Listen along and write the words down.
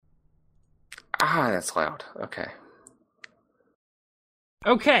That's loud. Okay.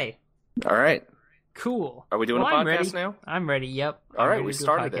 Okay. All right. Cool. Are we doing a I'm podcast ready. now? I'm ready. Yep. All I'm right, ready we to do a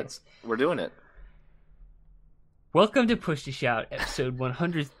started podcast. it. We're doing it. Welcome to Push to Shout, episode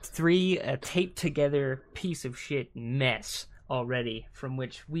 103, a taped together piece of shit mess already, from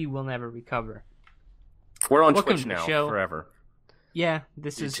which we will never recover. We're on Welcome Twitch to the now show. forever. Yeah,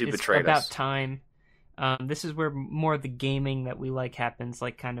 this is YouTube it's betrayed about us. time. This is where more of the gaming that we like happens,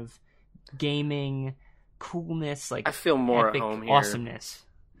 like kind of gaming coolness, like I feel more epic at home here. awesomeness,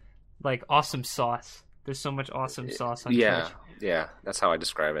 like awesome sauce. There's so much awesome sauce on Yeah, Twitch. yeah, that's how I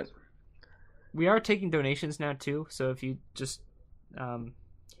describe it. We are taking donations now too, so if you just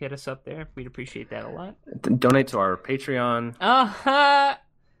hit us up there, we'd appreciate that a lot. Donate to our Patreon.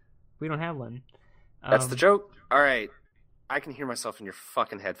 We don't have one. That's the joke. All right, I can hear myself in your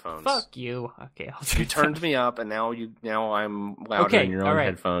fucking headphones. Fuck you. Okay, I'll You turned me up, and now I'm louder Okay, in your all own right.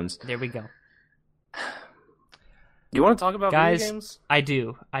 headphones. There we go. You want to talk about Guys, video games? I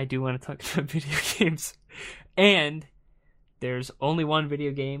do want to talk about video games. And there's only one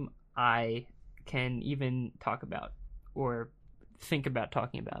video game I can even talk about or think about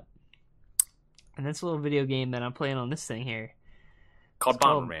talking about. And that's a little video game that I'm playing on this thing here. Called It's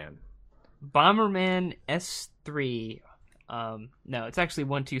called Bomberman. Bomberman S3. No, it's actually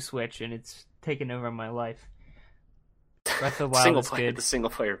 1-2 Switch, and it's taken over my life. Breath of the Wild is good. The single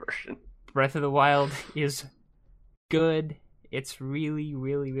player version. Breath of the Wild is good. It's really,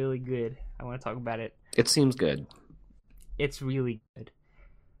 really, really good. I want to talk about it. It seems good. It's really good.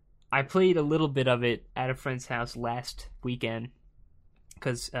 I played a little bit of it at a friend's house last weekend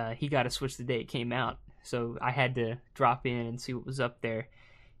because he got a Switch the day it came out. So I had to drop in and see what was up there.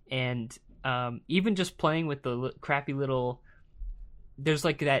 And even just playing with the crappy little... There's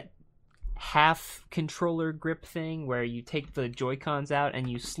like that half controller grip thing where you take the Joy-Cons out and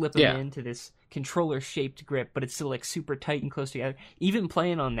you slip them into this controller-shaped grip, but it's still like super tight and close together. Even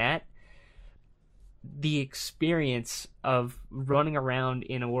playing on that, the experience of running around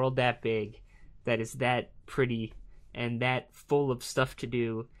in a world that big, that is that pretty and that full of stuff to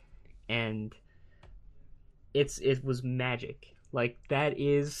do, and it was magic. Like, that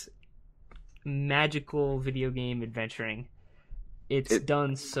is magical video game adventuring. It's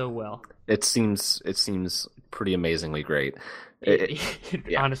done so well. It seems pretty amazingly great. It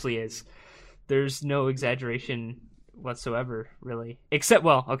honestly is. There's no exaggeration whatsoever, really. Except,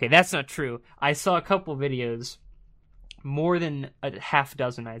 well, okay, that's not true. I saw a couple videos, more than a half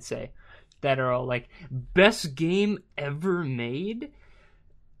dozen, I'd say, that are all like, best game ever made?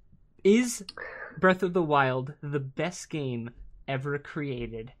 Is Breath of the Wild the best game ever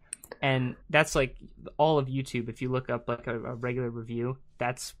created? And that's like all of YouTube. If you look up like a regular review,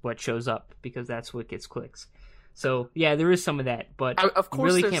 that's what shows up because that's what gets clicks. So yeah, there is some of that, but of course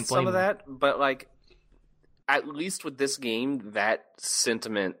really there's can't blame some of them. that. But like, at least with this game, that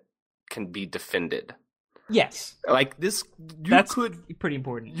sentiment can be defended. Yes, Like this, that's pretty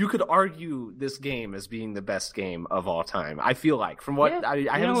important. You could argue this game as being the best game of all time. I feel like, from what I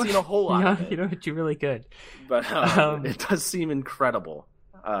haven't seen a whole lot of it, You know what? You're really good. but it does seem incredible.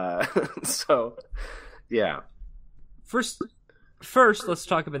 So, yeah. First, let's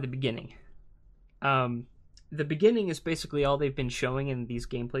talk about the beginning. The beginning is basically all they've been showing in these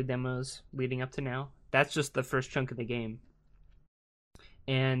gameplay demos leading up to now. That's just the first chunk of the game.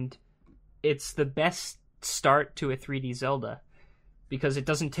 And it's the best start to a 3D Zelda because it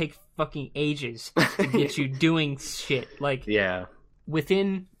doesn't take fucking ages to get you doing shit. Like, Yeah.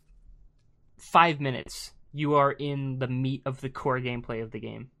 within 5 minutes, you are in the meat of the core gameplay of the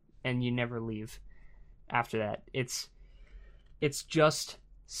game, and you never leave after that. It's just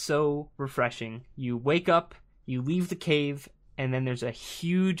so refreshing. You wake up, you leave the cave, and then there's a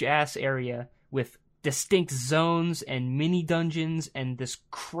huge ass area with distinct zones and mini dungeons and this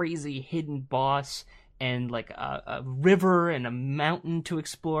crazy hidden boss and like a river and a mountain to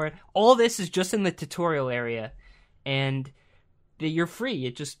explore. All this is just in the tutorial area, and you're free.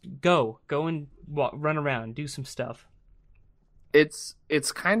 It just go and run around, do some stuff. It's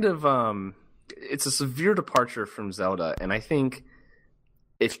kind of it's a severe departure from Zelda, and I think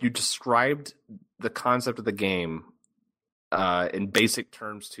if you described the concept of the game in basic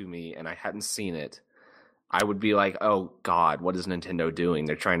terms to me and I hadn't seen it, I would be like, oh god, what is Nintendo doing?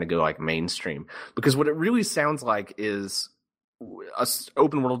 They're trying to go like mainstream. Because what it really sounds like is a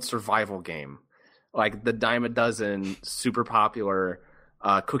open world survival game. Like the dime a dozen, super popular,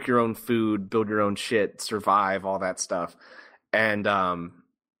 cook your own food, build your own shit, survive, all that stuff. And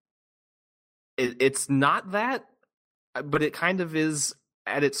it's not that, but it kind of is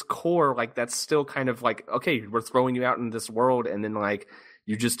at its core. Like, that's still kind of like, okay, we're throwing you out in this world, and then like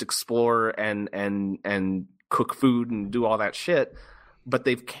you just explore and cook food and do all that shit. But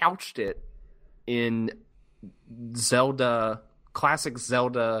they've couched it in Zelda, classic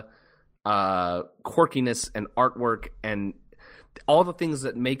Zelda quirkiness and artwork, and all the things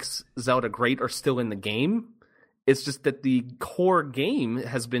that makes Zelda great are still in the game. It's just that the core game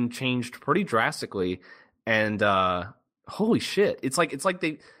has been changed pretty drastically, and holy shit, it's like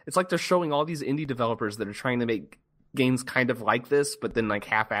they're showing all these indie developers that are trying to make games kind of like this, but then like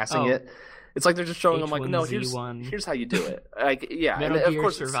half-assing it. It's like they're just showing them like, no, here's how you do it. Like, yeah, Metal and of Gear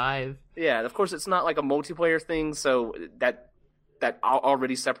course Survive. Yeah, of course it's not like a multiplayer thing, so that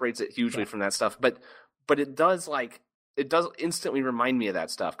already separates it hugely from that stuff. But it does instantly remind me of that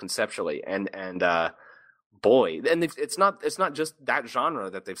stuff conceptually, and boy, and it's not just that genre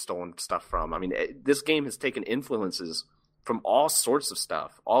that they've stolen stuff from. I mean, this game has taken influences from all sorts of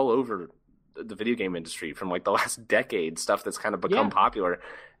stuff all over the video game industry from like the last decade, stuff that's kind of become popular.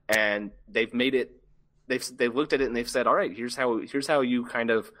 And they've made it. They've looked at it and they've said, "All right, here's how you kind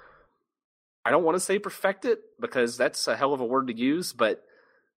of." I don't want to say perfect it because that's a hell of a word to use, but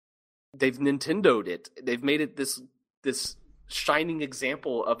they've Nintendo'd it. They've made it this shining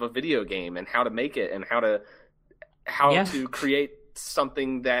example of a video game and how to make it and how to create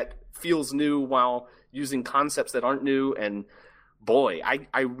something that feels new while using concepts that aren't new. And boy,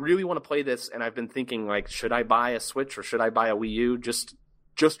 I really want to play this. And I've been thinking, like, should I buy a Switch or should I buy a Wii U just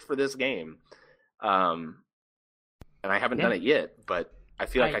for this game? And I haven't done it yet, but I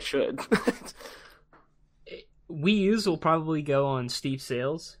feel like I should. Wii U's will probably go on steep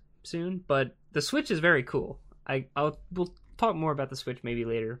sales soon, but the Switch is very cool. We'll talk more about the Switch maybe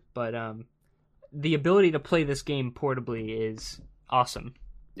later, but the ability to play this game portably is awesome.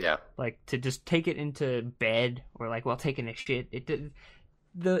 Yeah, like to just take it into bed or like while taking a shit.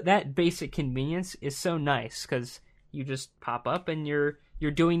 That basic convenience is so nice because you just pop up and you're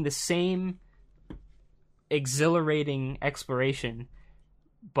doing the same exhilarating exploration,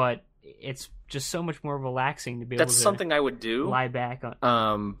 but it's just so much more relaxing to be able to. That's something I would do. Lie back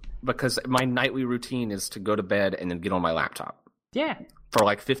on. Because my nightly routine is to go to bed and then get on my laptop. Yeah. For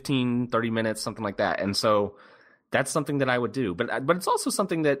like 15, 30 minutes, something like that. And so that's something that I would do. But it's also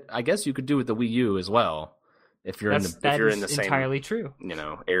something that I guess you could do with the Wii U as well. If you're in the same entirely true.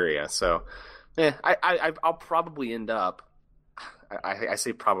 Area. So I'll probably end up. I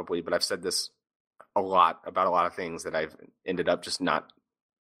say probably, but I've said this a lot about a lot of things that I've ended up just not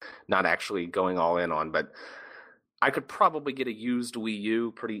actually going all in on, but I could probably get a used Wii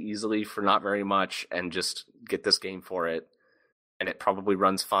U pretty easily for not very much and just get this game for it, and it probably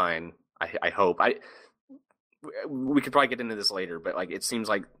runs fine. I hope. We could probably get into this later, but like it seems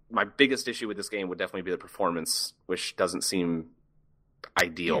like my biggest issue with this game would definitely be the performance, which doesn't seem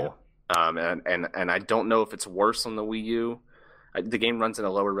ideal. Yeah. And I don't know if it's worse on the Wii U. The game runs in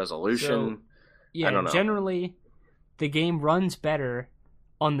a lower resolution. So, I don't know. Generally, the game runs better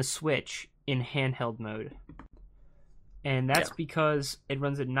on the Switch in handheld mode. And that's because it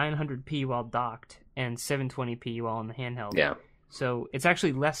runs at 900p while docked and 720p while on the handheld. Yeah. So it's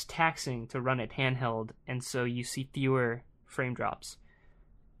actually less taxing to run it handheld, and so you see fewer frame drops.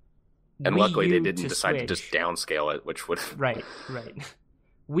 And luckily they didn't decide to just downscale it, which would... Right.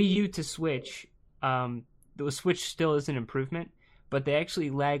 Wii U to Switch, the Switch still is an improvement, but they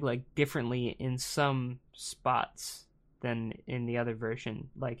actually lag like differently in some spots than in the other version.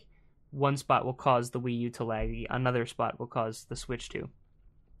 Like one spot will cause the Wii U to lag, another spot will cause the Switch to.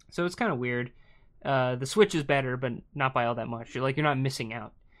 So it's kind of weird. The Switch is better, but not by all that much. You're not missing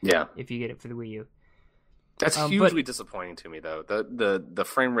out. Yeah. If you get it for the Wii U. That's hugely disappointing to me, though. The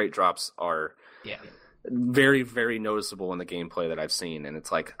frame rate drops are very, very noticeable in the gameplay that I've seen, and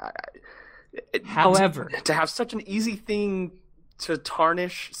it's like, however, to have such an easy thing to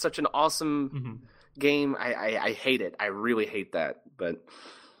tarnish such an awesome game, I hate it. I really hate that.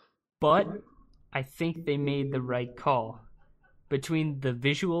 But I think they made the right call. Between the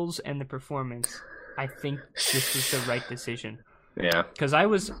visuals and the performance, I think this is the right decision. Yeah. Because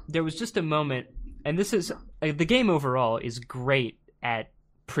there was just a moment, and this is, the game overall is great at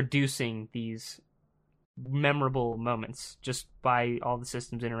producing these memorable moments just by all the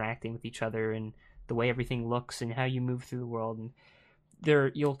systems interacting with each other and the way everything looks and how you move through the world.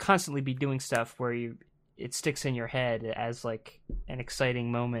 And you'll constantly be doing stuff where it sticks in your head as like an exciting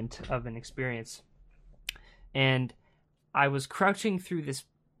moment of an experience. And I was crouching through this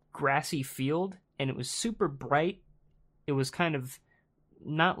grassy field, and it was super bright. It was kind of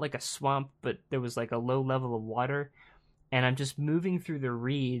not like a swamp, but there was like a low level of water. And I'm just moving through the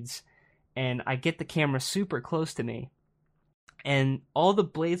reeds, and I get the camera super close to me. And all the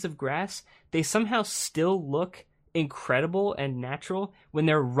blades of grass, they somehow still look incredible and natural when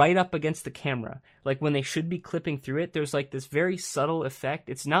they're right up against the camera. Like when they should be clipping through it, there's like this very subtle effect.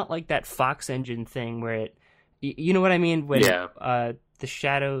 It's not like that Fox engine thing where it, you know what I mean? When the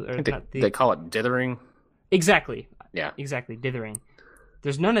shadow, or they call it dithering. Exactly. Yeah. Exactly. Dithering.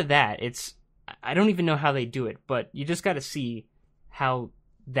 There's none of that. I don't even know how they do it, but you just got to see how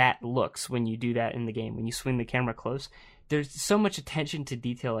that looks when you do that in the game. When you swing the camera close, there's so much attention to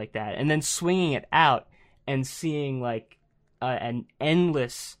detail like that. And then swinging it out and seeing like an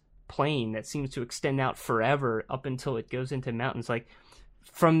endless plane that seems to extend out forever up until it goes into mountains. Like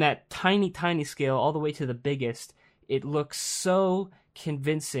from that tiny scale all the way to the biggest, it looks so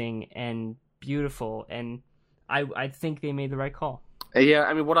convincing and beautiful. And I think they made the right call. Yeah,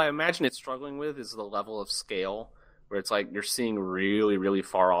 I mean, what I imagine it's struggling with is the level of scale, where it's like you're seeing really, really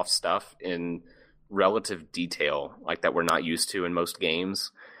far off stuff in relative detail, like that we're not used to in most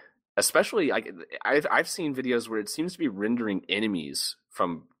games. Especially, like I've seen videos where it seems to be rendering enemies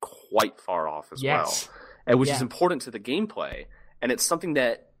from quite far off as well, and which is important to the gameplay. And it's something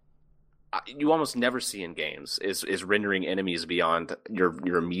that you almost never see in games is rendering enemies beyond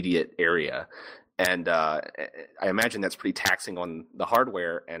your immediate area. And I imagine that's pretty taxing on the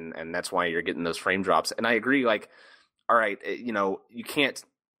hardware, and that's why you're getting those frame drops. And I agree, like, all right, you know, you can't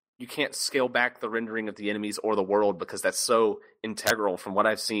scale back the rendering of the enemies or the world, because that's so integral from what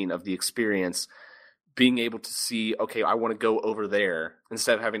I've seen of the experience. Being able to see, okay, I want to go over there,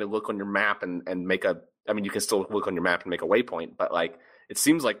 instead of having to look on your map and make I mean, you can still look on your map and make a waypoint, but like, it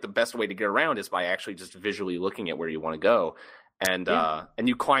seems like the best way to get around is by actually just visually looking at where you want to go. And and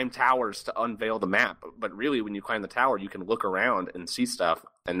you climb towers to unveil the map, but really, when you climb the tower, you can look around and see stuff,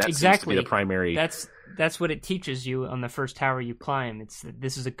 and that seems to be the primary. That's what it teaches you on the first tower you climb.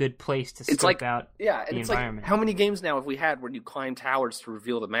 This is a good place to scope out the environment. Like, how many games now have we had where you climb towers to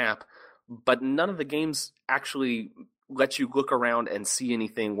reveal the map, but none of the games actually let you look around and see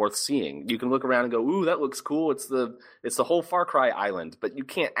anything worth seeing? You can look around and go, "Ooh, that looks cool." It's the whole Far Cry island, but you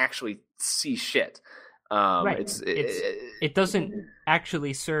can't actually see shit. Right. It doesn't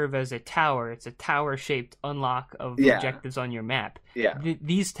actually serve as a tower. It's a tower-shaped unlock of objectives on your map. Yeah.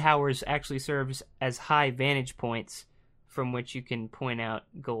 These towers actually serve as high vantage points from which you can point out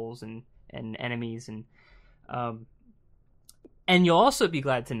goals and enemies. And you'll also be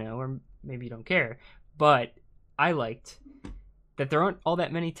glad to know, or maybe you don't care, but I liked that there aren't all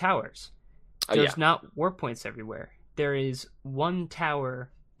that many towers. There's not warp points everywhere. There is one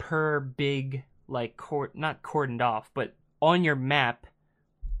tower per big, like, not cordoned off, but on your map,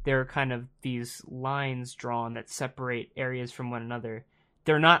 there are kind of these lines drawn that separate areas from one another.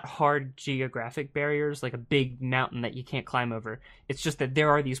 They're not hard geographic barriers, like a big mountain that you can't climb over. It's just that there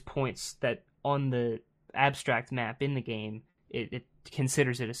are these points that on the abstract map in the game, it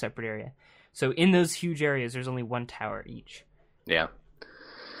considers it a separate area. So in those huge areas, there's only one tower each. Yeah.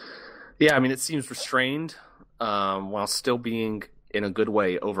 Yeah, I mean, it seems restrained, while still being, in a good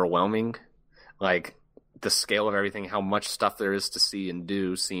way, overwhelming. Like, the scale of everything, how much stuff there is to see and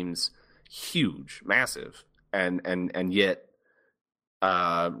do seems huge, massive, and yet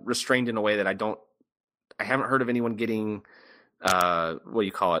restrained in a way that I haven't heard of anyone getting, what do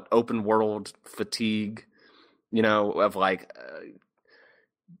you call it, open world fatigue, you know, of like,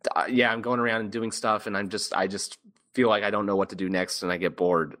 I'm going around and doing stuff, and I just feel like I don't know what to do next, and I get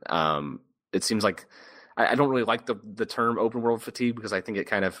bored. It seems like I don't really like the term open world fatigue, because I think it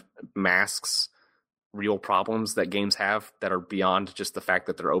kind of masks real problems that games have that are beyond just the fact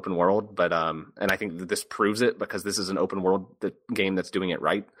that they're open world. But and I think that this proves it, because this is an open world game that's doing it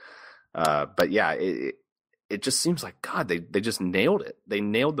right. But yeah, it just seems like, God, they just nailed it. They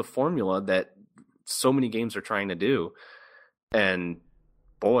nailed the formula that so many games are trying to do. And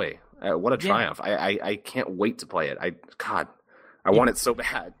boy, what a triumph. I can't wait to play it. I want it so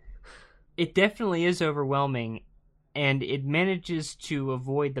bad. It definitely is overwhelming, and it manages to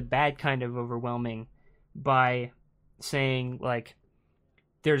avoid the bad kind of overwhelming by saying, like,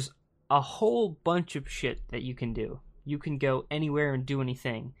 there's a whole bunch of shit that you can do. You can go anywhere and do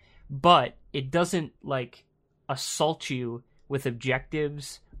anything, but it doesn't, like, assault you with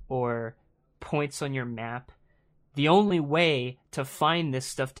objectives or points on your map. The only way to find this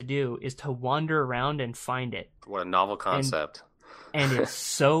stuff to do is to wander around and find it. What a novel concept. And it's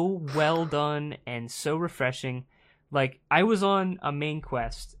so well done and so refreshing. Like, I was on a main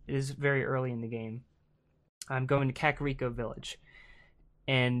quest. It is very early in the game. I'm going to Kakariko Village.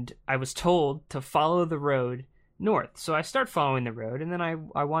 And I was told to follow the road north. So I start following the road, and then I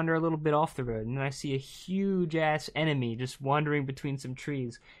wander a little bit off the road, and then I see a huge-ass enemy just wandering between some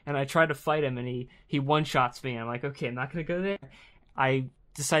trees. And I try to fight him, and he one-shots me. I'm like, okay, I'm not going to go there. I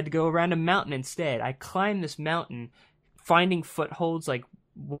decide to go around a mountain instead. I climb this mountain, finding footholds like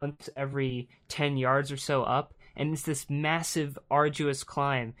once every 10 yards or so up, and it's this massive, arduous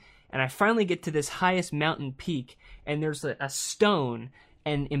climb. And I finally get to this highest mountain peak, and there's a stone,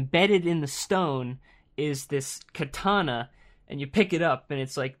 and embedded in the stone is this katana, and you pick it up, and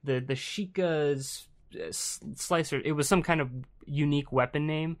it's like the Sheikah's slicer. It was some kind of unique weapon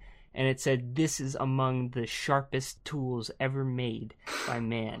name, and it said, "This is among the sharpest tools ever made by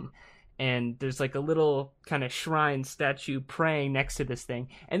man." And there's like a little kind of shrine statue praying next to this thing.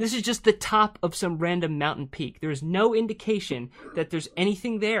 And this is just the top of some random mountain peak. There's no indication that there's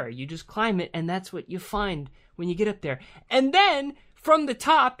anything there. You just climb it, and that's what you find when you get up there. And then, from the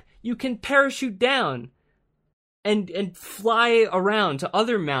top, you can parachute down and fly around to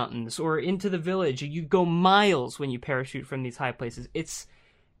other mountains or into the village. You go miles when you parachute from these high places. It's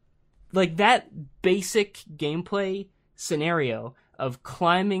like that basic gameplay scenario of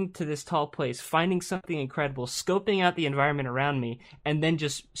climbing to this tall place, finding something incredible, scoping out the environment around me, and then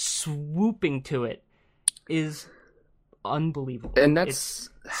just swooping to it is unbelievable. And that's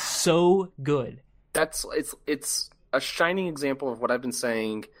so good. It's a shining example of what I've been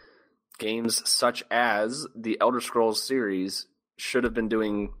saying. Games such as the Elder Scrolls series should have been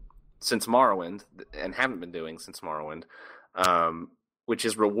doing since Morrowind, and haven't been doing since Morrowind, which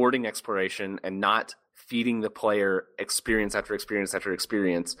is rewarding exploration and not feeding the player experience after experience after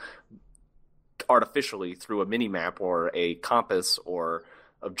experience artificially through a mini-map or a compass or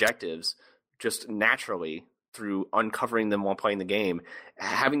objectives, just naturally through uncovering them while playing the game.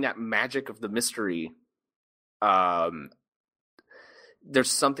 Having that magic of the mystery, there's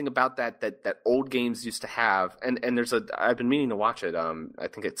something about that old games used to have, and I've been meaning to watch it. I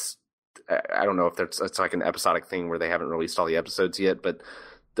think I don't know if it's like an episodic thing where they haven't released all the episodes yet, but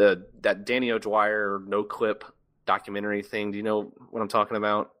that Danny O'Dwyer no clip documentary thing. Do you know what I'm talking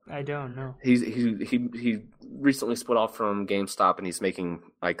about? I don't know. He recently split off from GameStop, and he's making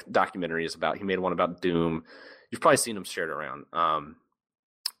like documentaries about. He made one about Doom. You've probably seen him shared around.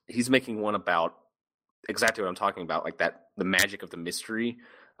 He's making one about exactly what I'm talking about, like the magic of the mystery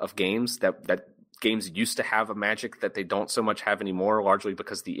of games. That games used to have a magic that they don't so much have anymore, largely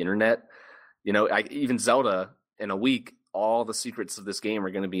because the internet. You know, even Zelda, in a week, all the secrets of this game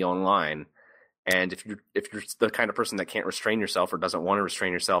are going to be online. And if you're the kind of person that can't restrain yourself or doesn't want to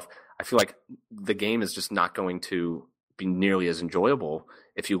restrain yourself, I feel like the game is just not going to be nearly as enjoyable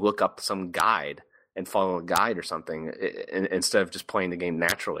if you look up some guide and follow a guide or something instead of just playing the game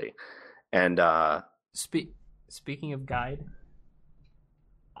naturally. And speaking of guide,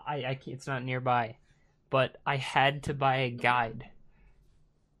 I it's not nearby, but I had to buy a guide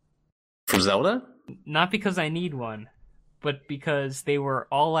for Zelda. Not because I need one, but because they were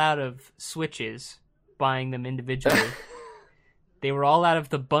all out of Switches, buying them individually. They were all out of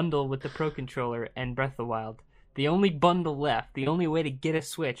the bundle with the Pro Controller and Breath of the Wild. The only bundle left, the only way to get a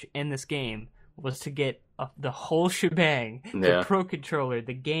Switch in this game was to get the whole shebang. Yeah. The Pro Controller,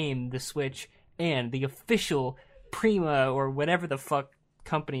 the game, the Switch, and the official Prima, or whatever the fuck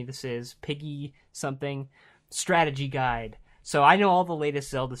company this is, Piggy something, strategy guide. So I know all the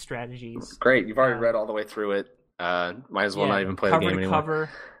latest Zelda strategies. Great, you've already read all the way through it. Might as well not even play the game anymore. Cover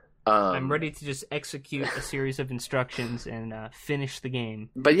to cover. I'm ready to just execute a series of instructions and finish the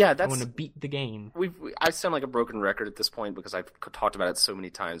game. But yeah, I want to beat the game. I sound like a broken record at this point because I've talked about it so many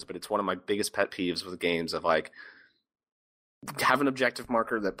times, but it's one of my biggest pet peeves with games of like, have an objective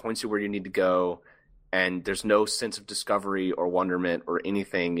marker that points you where you need to go, and there's no sense of discovery or wonderment or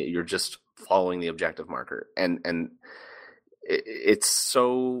anything. You're just following the objective marker, and it's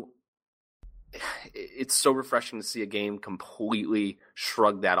so refreshing to see a game completely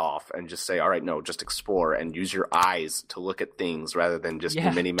shrug that off and just say, all right, no, just explore and use your eyes to look at things rather than just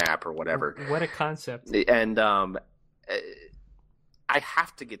a mini map or whatever. What a concept. And I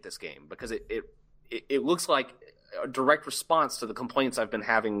have to get this game because it looks like a direct response to the complaints I've been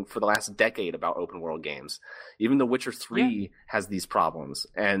having for the last decade about open world games. Even The Witcher 3 has these problems,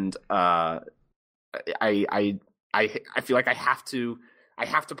 and I feel like I have to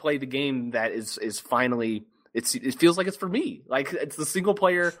play the game that is finally it feels like it's for me. Like it's the single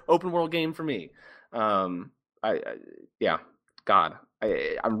player open world game for me. I'm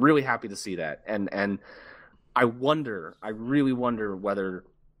really happy to see that. And I really wonder whether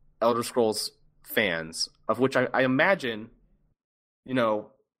Elder Scrolls fans, of which I imagine, you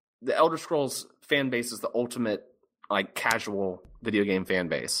know, the Elder Scrolls fan base is the ultimate like casual video game fan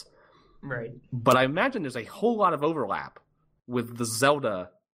base. Right. But I imagine there's a whole lot of overlap with the Zelda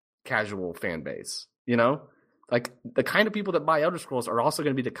casual fan base, you know? Like, the kind of people that buy Elder Scrolls are also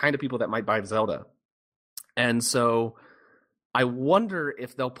going to be the kind of people that might buy Zelda. And so I wonder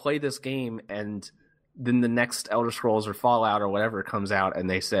if they'll play this game and then the next Elder Scrolls or Fallout or whatever comes out and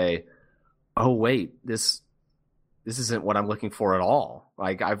they say, "Oh wait, this isn't what I'm looking for at all."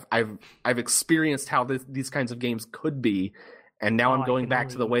 Like I've experienced how these kinds of games could be, and now I'm going back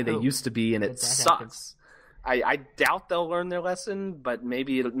to the way they used to be, and it sucks. I doubt they'll learn their lesson, but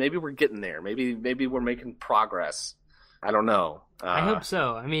maybe we're getting there. Maybe we're making progress. I don't know. I hope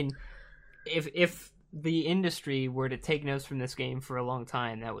so. I mean, if the industry were to take notes from this game for a long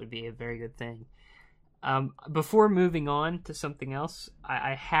time, that would be a very good thing. Before moving on to something else,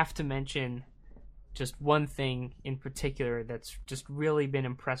 I have to mention just one thing in particular that's just really been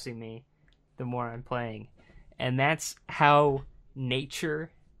impressing me the more I'm playing, and that's how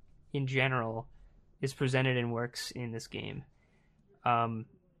nature in general is presented and works in this game. The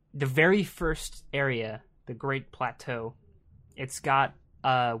very first area, the Great Plateau, it's got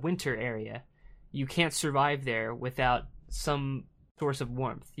a winter area. You can't survive there without some source of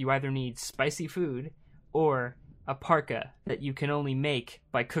warmth. You either need spicy food or a parka that you can only make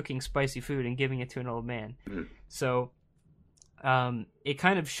by cooking spicy food and giving it to an old man. So it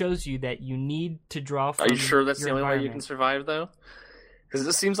kind of shows you that you need to draw from. Are you sure that's the only way you can survive, though? Because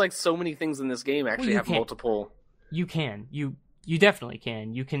it seems like so many things in this game actually have multiple. You can. You definitely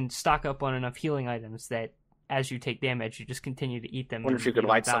can. You can stock up on enough healing items that as you take damage, you just continue to eat them. I wonder if you could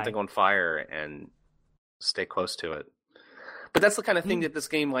light something on fire and stay close to it. But that's the kind of thing that this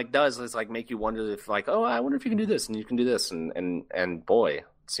game does is make you wonder if oh, I wonder if you can do this and you can do this and boy, it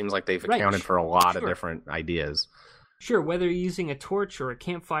seems like they've accounted for a lot of different ideas. Sure, whether you're using a torch or a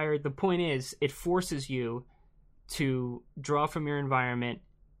campfire, the point is it forces you to draw from your environment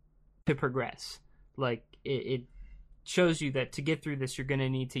to progress. It shows you that to get through this, you're going to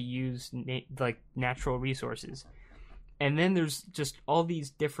need to use natural resources. And then there's just all these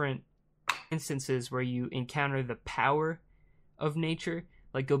different instances where you encounter the power of nature.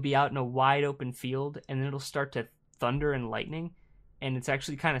 You'll be out in a wide open field and then it'll start to thunder and lightning, and it's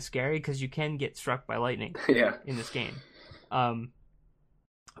actually kind of scary because you can get struck by lightning in this game.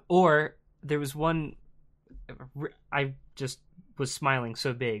 Or there was one, I just was smiling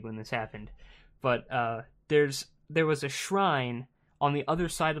so big when this happened, but there was a shrine on the other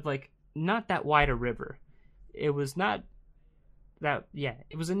side of not that wide a river. It was not that,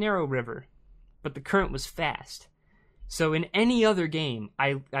 it was a narrow river, but the current was fast. So in any other game,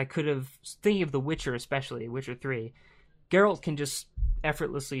 I could have, thinking of The Witcher especially, Witcher 3, Geralt can just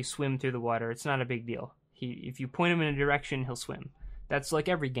effortlessly swim through the water. It's not a big deal. If you point him in a direction, he'll swim. That's like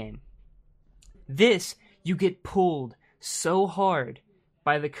every game. This, you get pulled so hard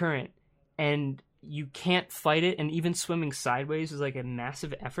by the current, and you can't fight it, and even swimming sideways is a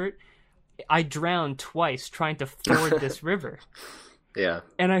massive effort. I drowned twice trying to ford this river. Yeah.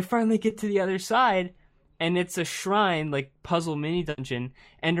 And I finally get to the other side, and it's a shrine, puzzle mini dungeon,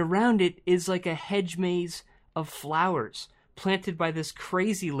 and around it is a hedge maze of flowers planted by this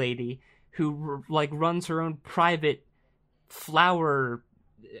crazy lady who runs her own private flower,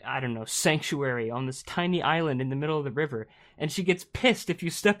 I don't know, sanctuary on this tiny island in the middle of the river. And she gets pissed if you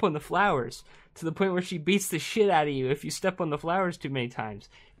step on the flowers, to the point where she beats the shit out of you if you step on the flowers too many times.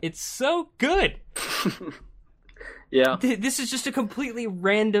 It's so good. Yeah. This is just a completely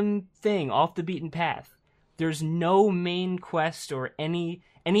random thing off the beaten path. There's no main quest or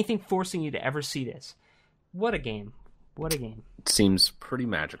anything forcing you to ever see this. What a game. What a game. It seems pretty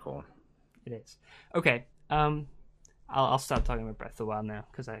magical. It is. Okay. I'll stop talking about Breath of the Wild now,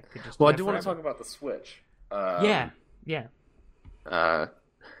 because I could just... Well, I do want to talk about the Switch. Yeah.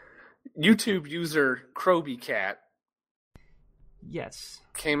 YouTube user KrobyCat Yes.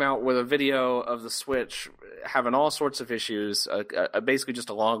 came out with a video of the Switch having all sorts of issues, basically just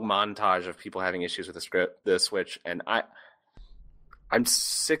a long montage of people having issues with the Switch, and I'm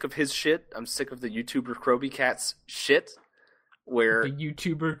sick of his shit. I'm sick of the YouTuber KrobyCat's shit. Where the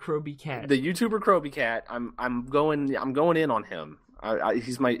YouTuber KrobyCat, I'm going in on him.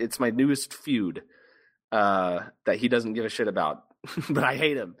 It's my newest feud that he doesn't give a shit about, but I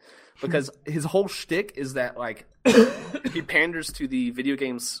hate him because his whole shtick is that he panders to the video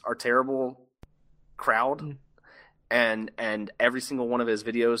games are terrible crowd, and every single one of his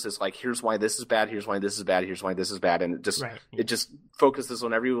videos is here's why this is bad, here's why this is bad, here's why this is bad, and it just focuses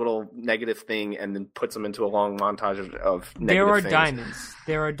on every little negative thing and then puts them into a long montage of negative things.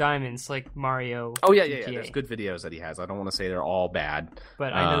 There are diamonds like Mario. Oh yeah. There's good videos that he has. I don't want to say they're all bad,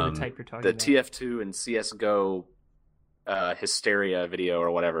 but I know the type you're talking about. The TF2 and CS:GO hysteria video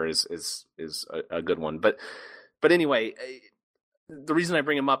or whatever is a good one, but anyway. The reason I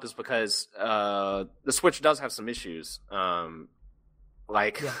bring him up is because the Switch does have some issues.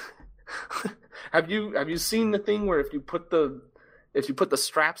 Have you seen the thing where if you put the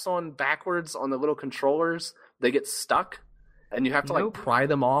straps on backwards on the little controllers, they get stuck, and you have to like pry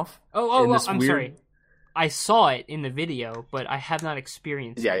them off? I'm sorry. I saw it in the video, but I have not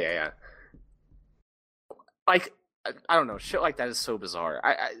experienced it. Yeah. Like, I don't know, shit like that is so bizarre.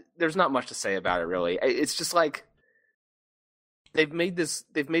 There's not much to say about it, really. It's just like they've made this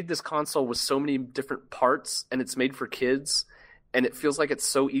console with so many different parts, and it's made for kids, and it feels like it's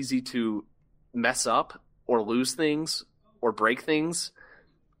so easy to mess up or lose things or break things,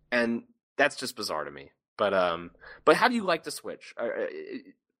 and that's just bizarre to me. But how do you like the Switch?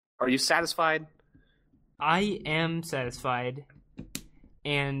 Are you satisfied? I am satisfied,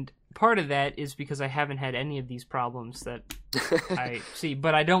 and part of that is because I haven't had any of these problems that I see,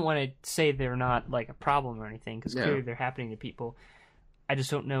 but I don't want to say they're not like a problem or anything, because clearly they're happening to people. I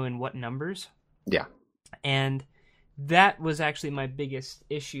just don't know in what numbers. Yeah. And that was actually my biggest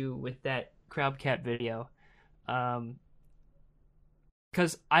issue with that Crowdcat video.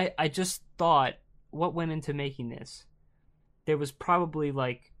 Because I just thought, what went into making this? There was probably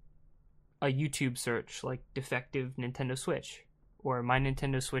like a YouTube search, like defective Nintendo Switch, or my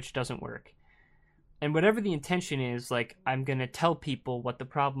Nintendo Switch doesn't work. And whatever the intention is, like, I'm going to tell people what the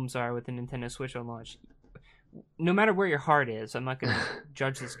problems are with the Nintendo Switch on launch. No matter where your heart is, I'm not going to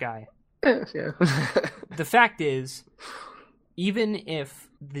judge this guy. Yeah. The fact is, even if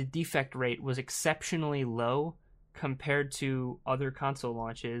the defect rate was exceptionally low compared to other console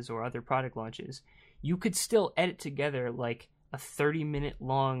launches or other product launches, you could still edit together like a 30-minute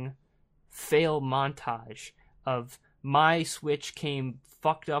long fail montage of my Switch came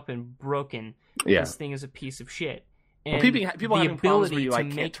fucked up and broken. Yeah. This thing is a piece of shit. And people having problems where you like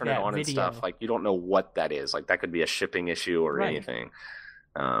can't turn it on and video, stuff. Like, you don't know what that is. Like, that could be a shipping issue or anything.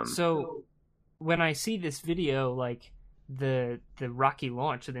 So when I see this video, like the rocky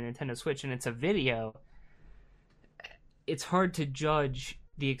launch of the Nintendo Switch, and it's a video, it's hard to judge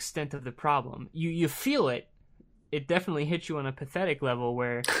the extent of the problem. You feel it. It definitely hits you on a pathetic level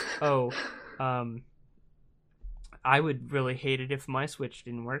where, I would really hate it if my Switch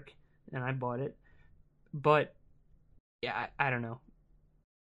didn't work and I bought it. But yeah, I don't know.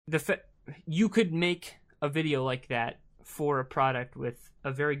 You could make a video like that for a product with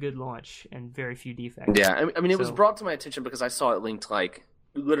a very good launch and very few defects. Yeah, I mean, it was brought to my attention because I saw it linked like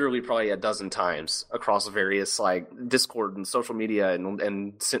literally probably a dozen times across various like Discord and social media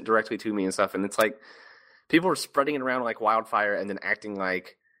and sent directly to me and stuff. And it's like people were spreading it around like wildfire and then acting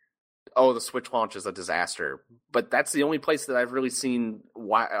like, oh, the Switch launch is a disaster. But that's the only place that I've really seen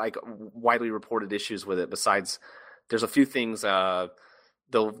widely reported issues with it. Besides, there's a few things. I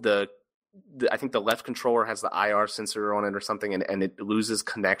think the left controller has the IR sensor on it or something, and it loses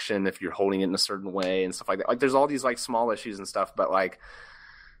connection if you're holding it in a certain way and stuff like that. Like, there's all these like small issues and stuff, but like,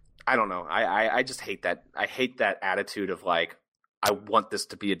 I don't know. I just hate that. I hate that attitude of like, I want this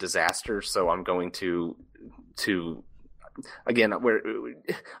to be a disaster, so I'm going to again, where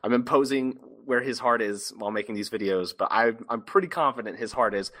I'm imposing where his heart is while making these videos, but I'm pretty confident his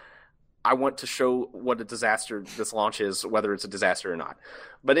heart is, I want to show what a disaster this launch is, whether it's a disaster or not.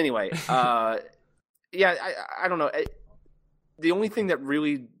 But anyway, yeah, I don't know. The only thing that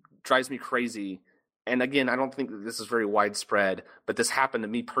really drives me crazy, and again, I don't think that this is very widespread, but this happened to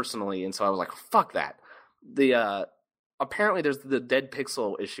me personally, and so I was like, fuck that. Apparently there's the dead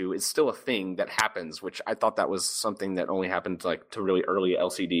pixel issue is still a thing that happens, which I thought that was something that only happened like to really early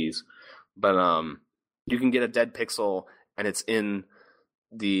LCDs. But you can get a dead pixel, and it's in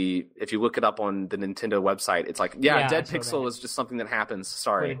if you look it up on the Nintendo website, it's like, dead pixel is just something that happens.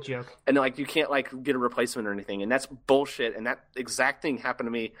 Sorry. What a joke. And like, you can't like get a replacement or anything. And that's bullshit. And that exact thing happened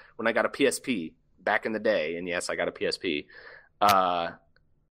to me when I got a PSP back in the day. And yes, I got a PSP.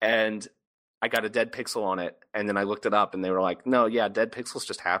 And I got a dead pixel on it, and then I looked it up, and they were like, no, dead pixels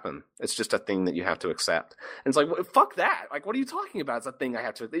just happen. It's just a thing that you have to accept. And it's like, well, fuck that. Like, what are you talking about? It's a thing I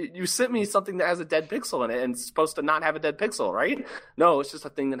have to... You sent me something that has a dead pixel in it, and it's supposed to not have a dead pixel, right? No, it's just a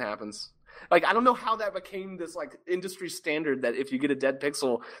thing that happens. Like, I don't know how that became this, like, industry standard that if you get a dead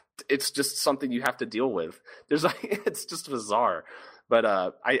pixel, it's just something you have to deal with. There's like, it's just bizarre. But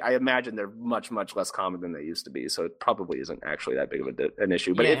I imagine they're much, much less common than they used to be, so it probably isn't actually that big of an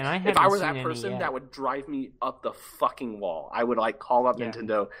issue. But if I were that person, that would drive me up the fucking wall. I would like call up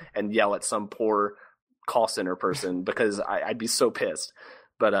Nintendo and yell at some poor call center person because I'd be so pissed.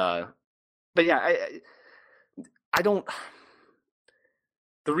 But yeah, I don't.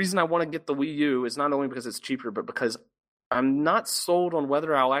 The reason I want to get the Wii U is not only because it's cheaper, but because I'm not sold on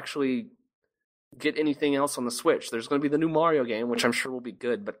whether I'll actually get anything else on the Switch. There's going to be the new Mario game, which I'm sure will be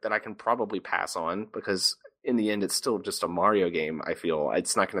good, but that I can probably pass on because in the end, it's still just a Mario game. I feel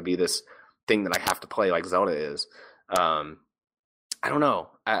it's not going to be this thing that I have to play like Zelda is. I don't know.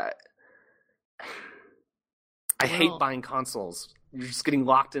 I hate buying consoles. You're just getting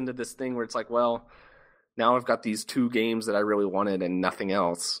locked into this thing where it's like, well, now I've got these 2 games that I really wanted and nothing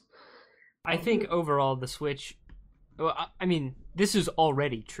else. I think overall the Switch, well, I mean, this is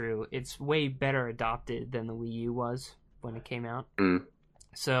already true. It's way better adopted than the Wii U was when it came out.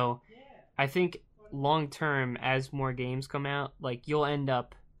 So I think long term, as more games come out, like you'll end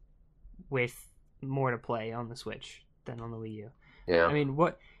up with more to play on the Switch than on the Wii U. Yeah. I mean,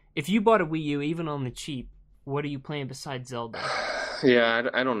 what if you bought a Wii U, even on the cheap, what are you playing besides Zelda? Yeah,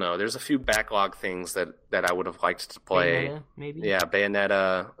 I don't know. There's a few backlog things that I would have liked to play. Bayonetta, maybe? Yeah,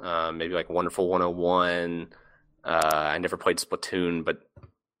 Bayonetta, maybe like Wonderful 101. I never played Splatoon, but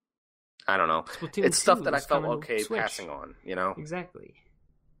I don't know. Splatoon it's stuff that I is felt coming okay Switch. passing on, you know? Exactly.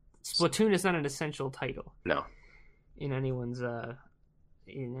 Splatoon is not an essential title. No. In anyone's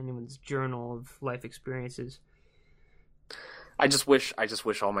journal of life experiences. I just wish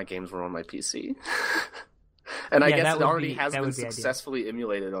all my games were on my PC. And I guess it already has been successfully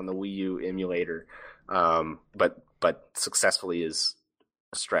emulated on the Wii U emulator. But successfully is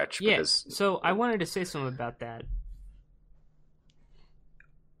a stretch. Yeah, because... so I wanted to say something about that.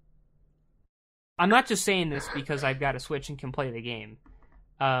 I'm not just saying this because I've got a Switch and can play the game.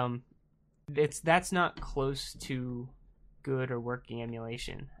 That's not close to good or working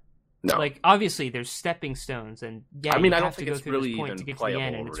emulation. No. Like, obviously, there's stepping stones, and yeah, I mean, you I don't have to think go it's through really this point even to get to the playable,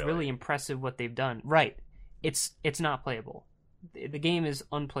 end, and it's really. really impressive what they've done. Right. It's not playable. The game is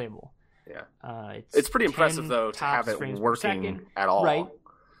unplayable. Yeah. It's pretty impressive, though, to have it working at all. Right.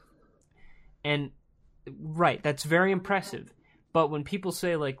 And, right, that's very impressive. But when people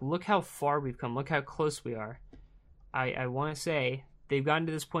say, like, look how far we've come, look how close we are, I want to say they've gotten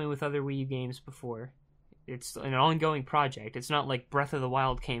to this point with other Wii U games before. It's an ongoing project. It's not like Breath of the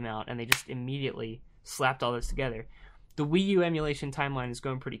Wild came out and they just immediately slapped all this together. The Wii U emulation timeline is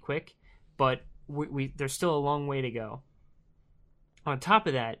going pretty quick, but there's still a long way to go. On top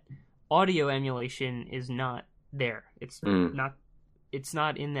of that, audio emulation is not there. It's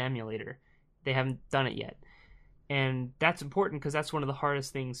not in the emulator. They haven't done it yet. And that's important because that's one of the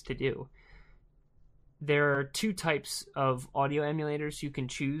hardest things to do. There are 2 types of audio emulators you can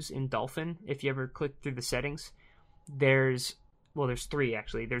choose in Dolphin if you ever click through the settings. There's 3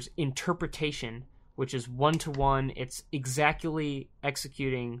 actually. There's interpretation, which is 1-to-1. It's exactly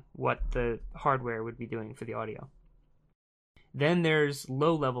executing what the hardware would be doing for the audio. Then there's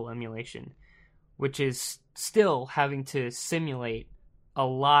low-level emulation, which is still having to simulate a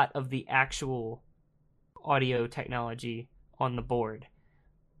lot of the actual audio technology on the board.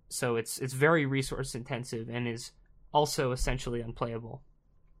 So it's very resource intensive and is also essentially unplayable.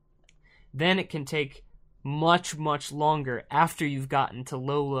 Then it can take much, much longer after you've gotten to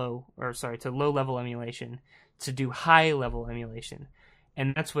low level emulation to do high level emulation.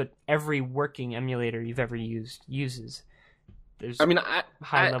 And that's what every working emulator you've ever used uses. There's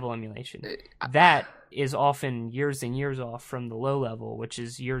high level emulation. That is often years and years off from the low level, which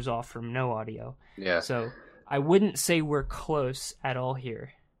is years off from no audio. Yeah. So I wouldn't say we're close at all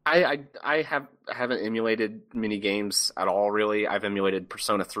here. I haven't emulated many games at all, really. I've emulated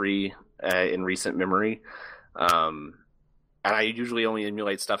Persona 3 in recent memory. And I usually only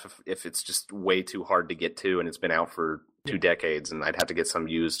emulate stuff if it's just way too hard to get to and it's been out for 2 decades and I'd have to get some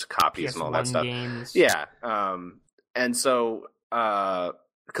used copies and all that stuff. Games. Yeah. And so,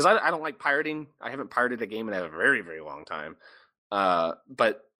 because I don't like pirating. I haven't pirated a game in a very, very long time.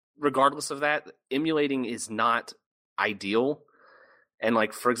 But regardless of that, emulating is not ideal. And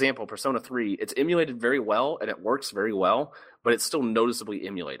like, for example, Persona 3, it's emulated very well and it works very well, but it's still noticeably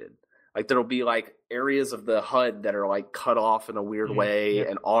emulated. Like there'll be like areas of the HUD that are like cut off in a weird way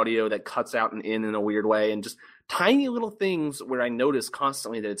and audio that cuts out and in a weird way and just tiny little things where I notice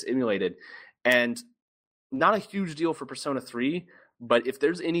constantly that it's emulated. And not a huge deal for Persona 3, but if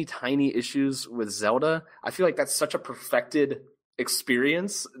there's any tiny issues with Zelda, I feel like that's such a perfected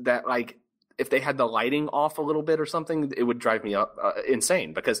experience that like if they had the lighting off a little bit or something, it would drive me up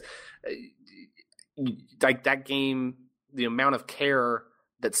insane because like that game, the amount of care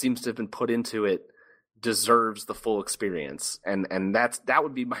that seems to have been put into it deserves the full experience. And that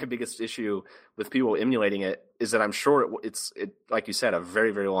would be my biggest issue with people emulating it is that I'm sure it's like you said, a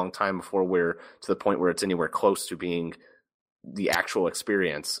very, very long time before we're to the point where it's anywhere close to being the actual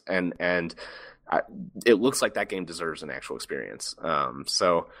experience. And it looks like that game deserves an actual experience.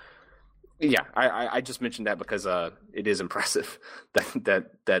 So yeah, I just mentioned that because it is impressive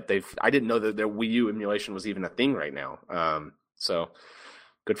that they've. I didn't know that their Wii U emulation was even a thing right now. So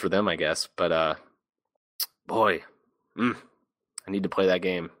good for them, I guess. But boy, I need to play that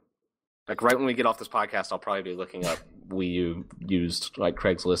game. Like right when we get off this podcast, I'll probably be looking up Wii U used like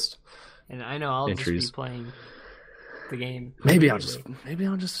Craigslist. And I know I'll entries. just be playing the game. Maybe I'll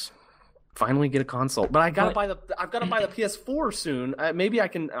just finally get a console. But I've got to buy the PS4 soon. Maybe I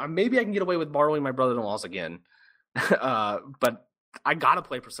can get away with borrowing my brother-in-law's again. But I got to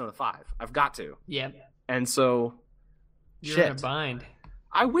play Persona 5. I've got to. Yeah. And so you're in a bind.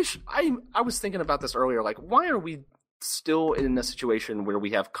 I wish I was thinking about this earlier. Like, why are we still in a situation where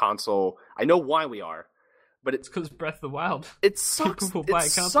we have console? I know why we are, but it's because Breath of the Wild. It sucks.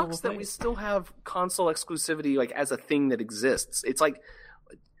 It sucks that we still have console exclusivity, like as a thing that exists. It's like,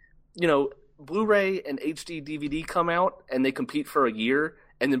 you know, Blu-ray and HD DVD come out and they compete for a year,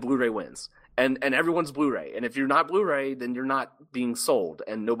 and then Blu-ray wins, and everyone's Blu-ray. And if you're not Blu-ray, then you're not being sold,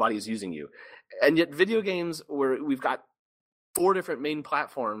 and nobody's using you. And yet, video games, where we've got 4 different main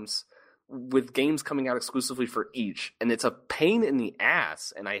platforms with games coming out exclusively for each, and it's a pain in the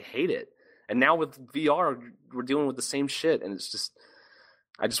ass, and I hate it. And now with VR, we're dealing with the same shit, and it's just,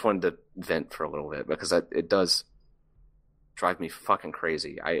 I just wanted to vent for a little bit because it does drive me fucking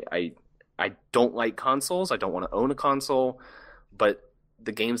crazy. I don't like consoles. I don't want to own a console, but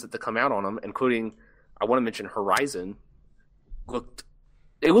the games that come out on them, including, I want to mention Horizon,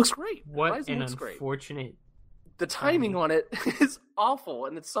 it looks great. What Horizon an looks great. Unfortunate. The timing on it is awful,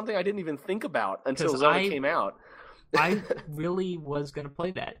 and it's something I didn't even think about until Zelda came out. I really was going to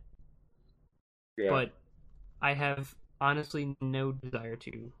play that. Yeah. But I have honestly no desire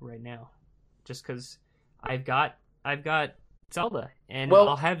to right now. Just because I've got Zelda, and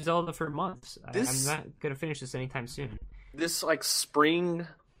I'll have Zelda for months. I'm not going to finish this anytime soon. This like spring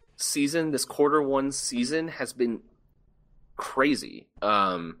season, this Q1 season has been crazy.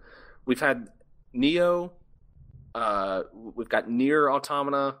 We've had Neo, we've got Nier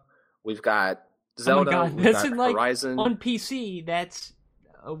Automata, we've got Zelda, oh my God. we've That's got in, like, Horizon. On PC, that's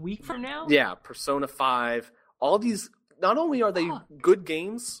a week from now? Yeah, Persona 5. All these, not only are they good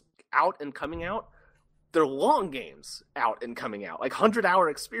games out and coming out, they're long games out and coming out. Like 100-hour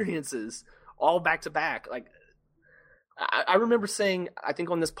experiences all back to back. Like, I remember saying, I think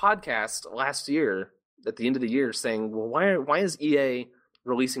on this podcast last year, at the end of the year, saying, well, why is EA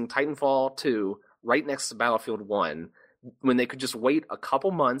releasing Titanfall 2 right next to Battlefield 1 when they could just wait a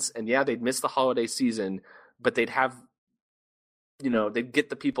couple months, and yeah, they'd miss the holiday season, but they'd have, you know, they'd get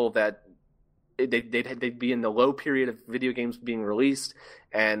the people that they'd be in the low period of video games being released,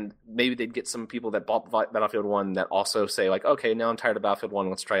 and maybe they'd get some people that bought Battlefield 1 that also say like, okay, now I'm tired of Battlefield 1,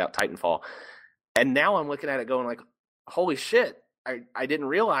 let's try out Titanfall. And now I'm looking at it going like, holy shit, I didn't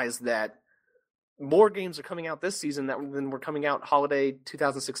realize that more games are coming out this season than were coming out holiday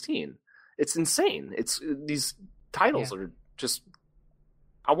 2016. It's insane. It's these titles are just.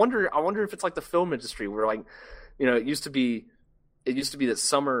 I wonder if it's like the film industry where, like, you know, it used to be that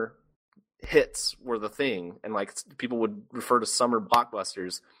summer hits were the thing, and like people would refer to summer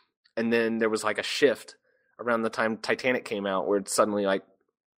blockbusters, and then there was like a shift around the time Titanic came out where it's suddenly like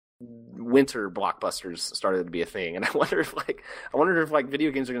winter blockbusters started to be a thing. And I wonder if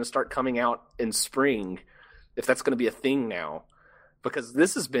video games are going to start coming out in spring, if that's going to be a thing now, because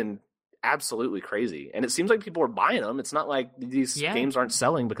this has been absolutely crazy, and it seems like people are buying them. It's not like these games aren't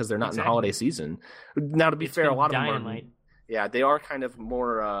selling because they're not in the holiday season. Now, to be fair, a lot of them are, they are kind of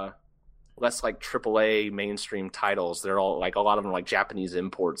more less like AAA mainstream titles. They're all like, a lot of them are like Japanese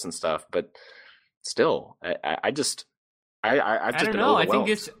imports and stuff, but still, I've just been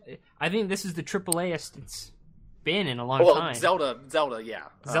overwhelmed. I think this is the AAA-est it's been in a long time. Zelda, yeah.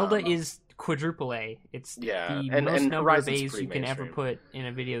 Zelda is quadruple A. It's the most number of A's you can ever put in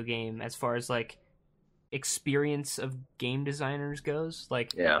a video game as far as like experience of game designers goes.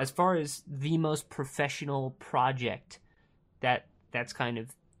 Like, as far as the most professional project, that's kind of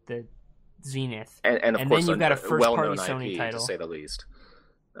the zenith. And of course, then you've got a first-party Sony IP, title, to say the least.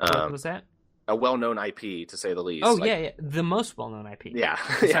 What was that? A well-known IP, to say the least. Oh, like, the most well-known IP. Yeah.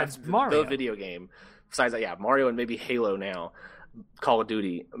 Besides Mario. The video game. Besides that, Mario and maybe Halo now. Call of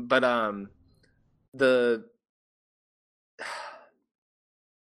Duty. But the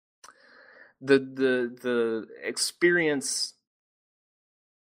experience,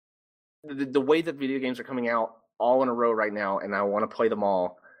 the way that video games are coming out all in a row right now, and I want to play them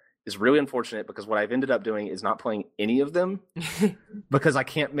all, is really unfortunate, because what I've ended up doing is not playing any of them because I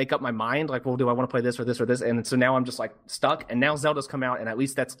can't make up my mind. Like, well, do I want to play this or this or this? And so now I'm just like stuck. And now Zelda's come out, and at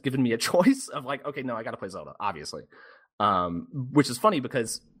least that's given me a choice of like, okay, no, I got to play Zelda, obviously. Which is funny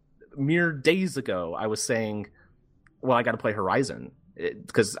because mere days ago I was saying, well, I got to play Horizon.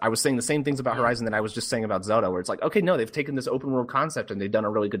 because I was saying the same things about Horizon that I was just saying about Zelda, where it's like, okay, no, they've taken this open world concept and they've done a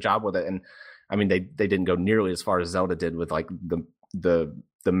really good job with it. And I mean, they didn't go nearly as far as Zelda did with like the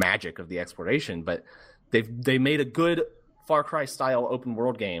magic of the exploration, but they made a good Far Cry style open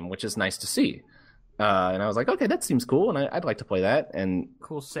world game, which is nice to see. And I was like, okay, that seems cool, and I'd like to play that. And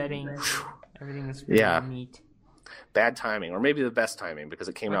cool setting, everything is really neat. Bad timing, or maybe the best timing, because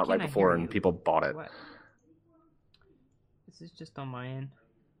it came out right before and people bought it. What? This is just on my end.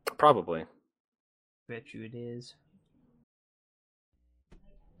 Probably. Bet you it is.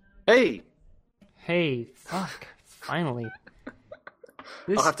 Hey, fuck! Finally.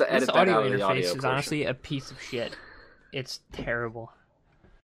 I'll have to edit that audio out of the interface audio is portion. honestly a piece of shit. It's terrible.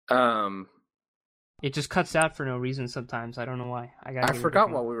 It just cuts out for no reason sometimes. I don't know why. I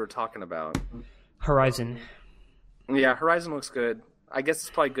forgot what we were talking about. Horizon. Yeah, Horizon looks good. I guess it's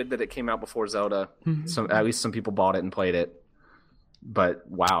probably good that it came out before Zelda. At least some people bought it and played it. But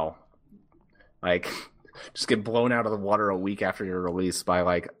wow, like just get blown out of the water a week after your release by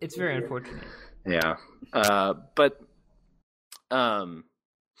like. It's very unfortunate. Yeah, but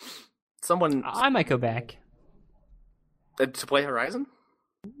someone I might go back to play Horizon.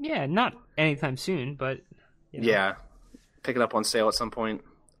 Yeah, not anytime soon, but yeah, pick it up on sale at some point.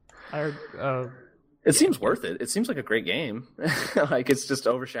 It seems worth it. It seems like a great game. Like it's just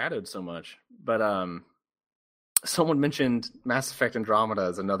overshadowed so much. But someone mentioned Mass Effect Andromeda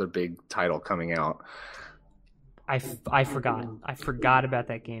as another big title coming out. I forgot. I forgot about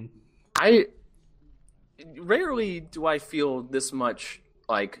that game. Rarely do I feel this much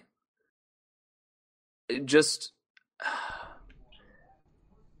like just.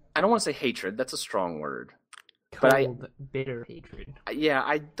 I don't want to say hatred. That's a strong word. Cold, bitter hatred. Yeah,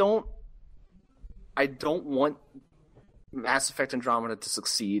 I don't want Mass Effect Andromeda to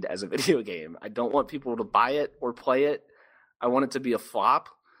succeed as a video game. I don't want people to buy it or play it. I want it to be a flop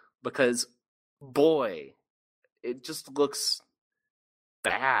because, boy, it just looks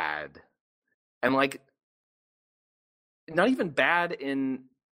bad. And, like, not even bad in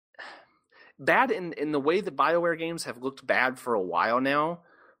the way that BioWare games have looked bad for a while now,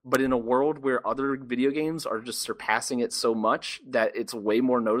 but in a world where other video games are just surpassing it so much that it's way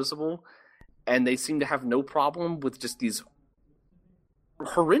more noticeable. And they seem to have no problem with just these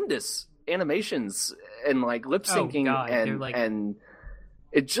horrendous animations and like lip syncing and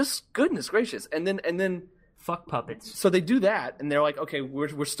it just, goodness gracious. And then fuck puppets. So they do that and they're like, okay,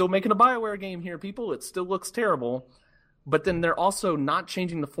 we're still making a BioWare game here, people. It still looks terrible. But then they're also not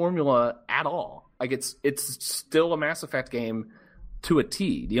changing the formula at all. Like it's still a Mass Effect game to a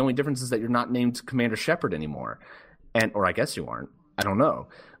T. The only difference is that you're not named Commander Shepard anymore. Or I guess you aren't. I don't know.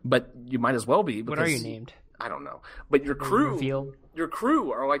 But you might as well be. Because, what are you named? I don't know. But your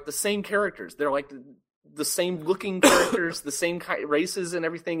crew are like the same characters. They're like the same looking characters, the same races and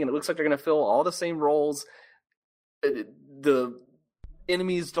everything, and it looks like they're going to fill all the same roles. The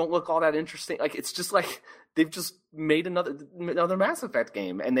enemies don't look all that interesting. Like it's just like they've just made another Mass Effect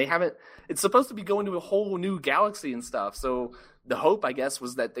game, and they haven't. It's supposed to be going to a whole new galaxy and stuff. So the hope, I guess,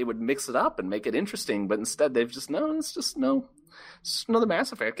 was that they would mix it up and make it interesting. But instead, they've just it's just another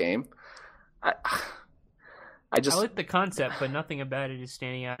Mass Effect game. I like the concept, but nothing about it is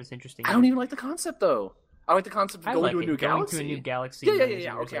standing out as interesting. I don't even like the concept, though. I like the concept of going to a new galaxy. Going to a new galaxy.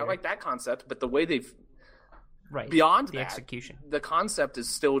 Yeah. Okay, I like that concept, but the way they've beyond the execution, the concept is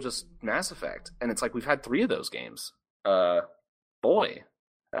still just Mass Effect, and it's like we've had 3 of those games. Boy,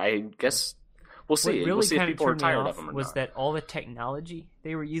 I guess we'll see. What really we'll see if people are tired of them or was not. that all the technology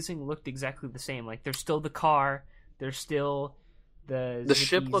they were using looked exactly the same. Like there's still the car, there's still the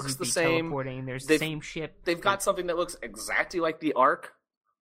ship looks the same. Teleporting. There's the same ship. They've got something that looks exactly like the Ark.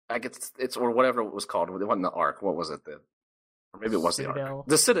 Like it's or whatever it was called. It wasn't the Ark. What was it? Or maybe it was the Ark.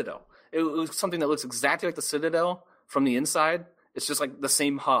 The Citadel. It was something that looks exactly like the Citadel from the inside. It's just like the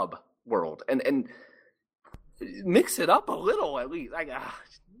same hub world, and mix it up a little at least. Like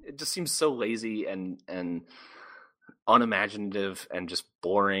it just seems so lazy and unimaginative and just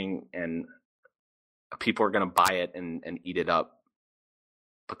boring, and people are going to buy it and eat it up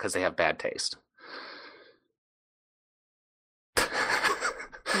because they have bad taste.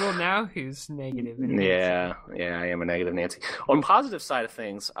 Well, now who's negative? Yeah, I am a negative Nancy. On the positive side of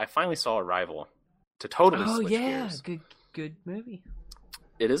things, I finally saw Arrival to totally switch gears. Good movie.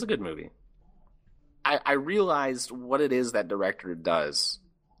 It is a good movie. I realized what it is that director does.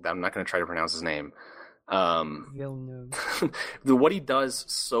 I'm not going to try to pronounce his name. Villeneuve. What he does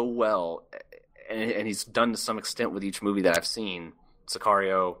so well, and he's done to some extent with each movie that I've seen,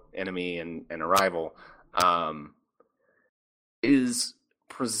 Sicario, Enemy, and Arrival, is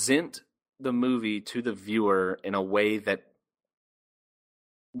present the movie to the viewer in a way that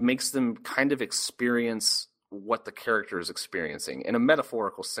makes them kind of experience what the character is experiencing in a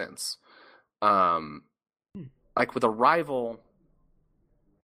metaphorical sense. Like with Arrival,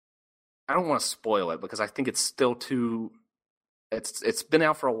 I don't want to spoil it because I think it's still too. It's been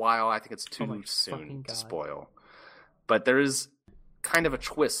out for a while. I think it's too soon to spoil. But there is kind of a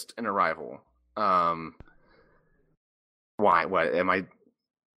twist in Arrival. Why? What? Am I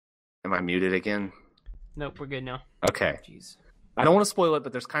muted again? Nope, we're good now. Okay. Jeez. I don't want to spoil it,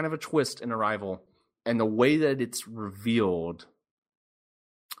 but there's kind of a twist in Arrival, and the way that it's revealed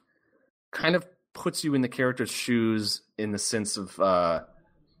kind of puts you in the character's shoes in the sense of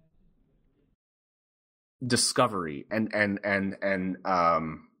discovery and kind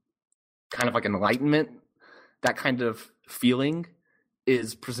of like enlightenment. That kind of feeling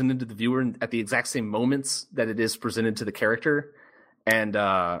is presented to the viewer at the exact same moments that it is presented to the character. And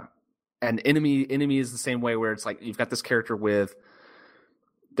enemy is the same way, where it's like you've got this character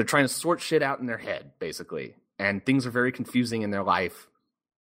they're trying to sort shit out in their head, basically, and things are very confusing in their life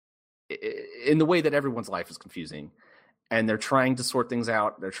in the way that everyone's life is confusing. And they're trying to sort things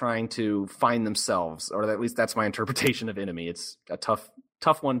out. They're trying to find themselves, or at least that's my interpretation of Enemy. It's a tough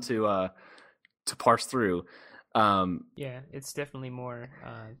one to parse through. Yeah, it's definitely more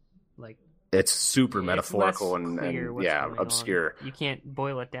like it's super metaphorical and obscure. On. You can't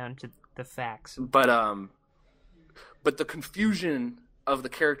boil it down to the facts. But the confusion of the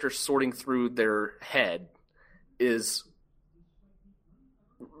characters sorting through their head is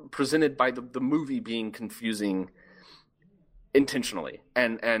presented by the movie being confusing intentionally,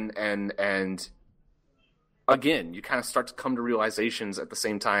 and again, you kind of start to come to realizations at the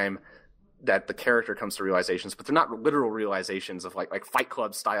same time that the character comes to realizations, but they're not literal realizations of like Fight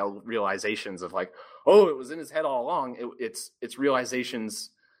Club style realizations of like, oh, it was in his head all along. It's realizations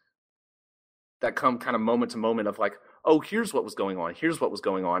that come kind of moment to moment of like, oh, here's what was going on. Here's what was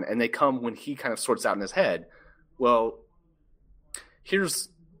going on. And they come when he kind of sorts out in his head. Well, here's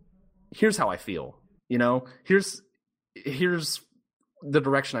how I feel, you know, here's the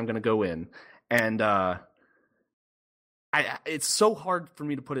direction I'm going to go in. And, it's so hard for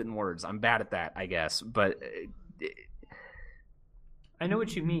me to put it in words. I'm bad at that, I guess, but I know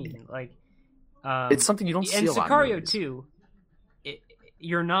what you mean. Like, it's something you don't see a lot. And Sicario too.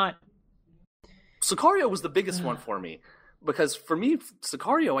 You're not. Sicario was the biggest one for me, because for me,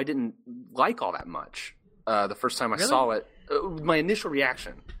 Sicario I didn't like all that much. The first time I saw it, my initial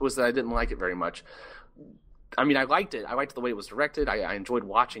reaction was that I didn't like it very much. I mean, I liked it. I liked the way it was directed. I enjoyed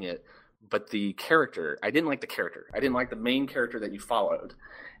watching it. But the character, I didn't like the character. I didn't like the main character that you followed.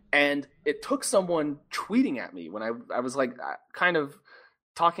 And it took someone tweeting at me when I was like kind of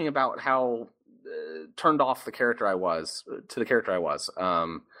talking about how turned off the character I was.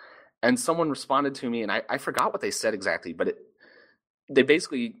 And someone responded to me, and I forgot what they said exactly, but they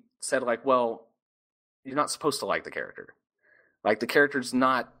basically said like, well, you're not supposed to like the character. Like the character's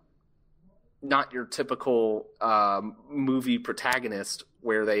not your typical movie protagonist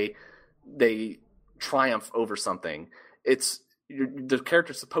where they triumph over something. The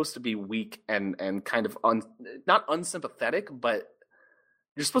character's supposed to be weak and kind of not unsympathetic, but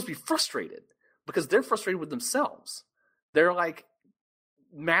you're supposed to be frustrated because they're frustrated with themselves. They're like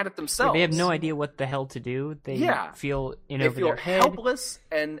mad at themselves. They have no idea what the hell to do. They feel in over their head, helpless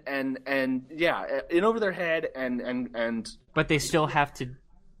and in over their head and. But they still have to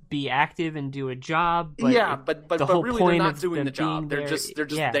be active and do a job. But the whole really point they're not doing the job. They're just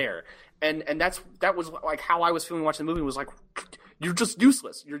there. And that was like how I was feeling watching the movie. Was like, you're just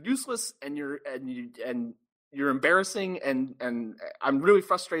useless. You're useless, and you're embarrassing, and I'm really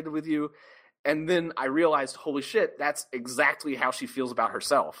frustrated with you. And then I realized, holy shit, that's exactly how she feels about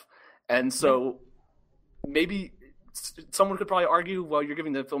herself. And so maybe someone could probably argue, well, you're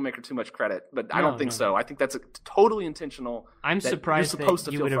giving the filmmaker too much credit, but I don't think so. I think that's totally intentional. I'm surprised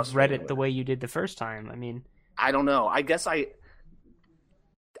that you would have read it the way you did the first time. I mean, I don't know. I guess I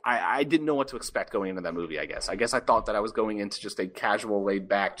didn't know what to expect going into that movie, I guess. I thought that I was going into just a casual, laid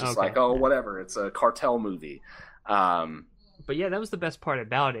back, like, oh, whatever. It's a cartel movie. But yeah, that was the best part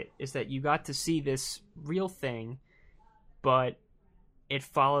about it, is that you got to see this real thing, but it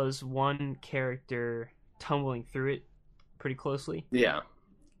follows one character tumbling through it pretty closely. Yeah.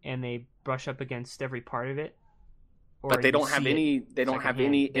 And they brush up against every part of it. But they don't have any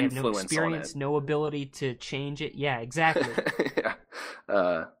influence no experience, on it. No ability to change it. Yeah, exactly.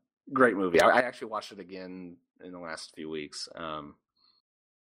 Yeah. Great movie. I actually watched it again in the last few weeks.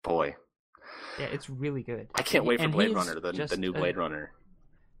 Boy. Yeah, it's really good. I can't wait for Blade Runner, the new Blade Runner.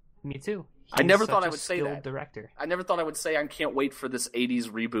 Me too. I never thought I would say that. Director. I never thought I would say I can't wait for this 80s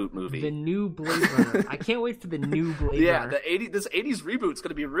reboot movie. The new Blade Runner. I can't wait for the new Blade Runner. Yeah, this 80s reboot's going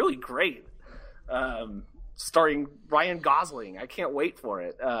to be really great. Starring Ryan Gosling. I can't wait for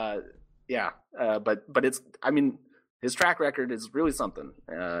it. But it's, I mean, his track record is really something.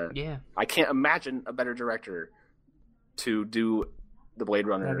 I can't imagine a better director to do the Blade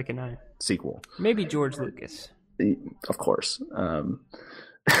Runner sequel. Maybe George Lucas. Of course.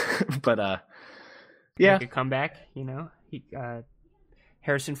 But Make a comeback, you know.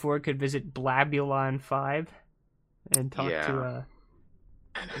 Harrison Ford could visit Blabulon 5 and talk to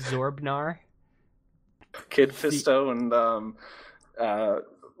Zorbnar, Kid Fisto, and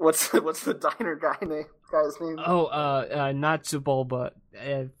what's the diner guy's name? Not Zabulba.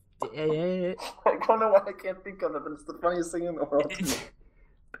 I don't know why I can't think of it, but it's the funniest thing in the world.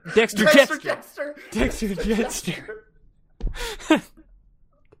 Dexter Jetster. Dexter Jetster.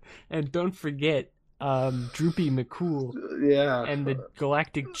 And don't forget Droopy McCool. Yeah. And the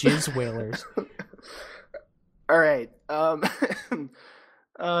Galactic Jizz Whalers. All right.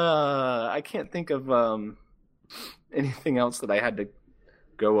 I can't think of anything else that I had to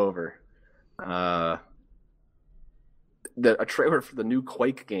go over. A trailer for the new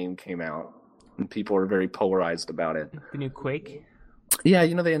Quake game came out, and people are very polarized about it. The new Quake? Yeah,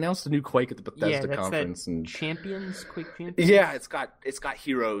 you know, they announced the new Quake at the Bethesda conference, and Quake Champions. Yeah, it's got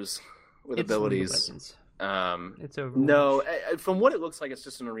heroes with abilities. It's Overwatch. No, from what it looks like, it's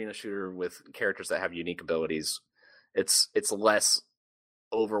just an arena shooter with characters that have unique abilities. It's less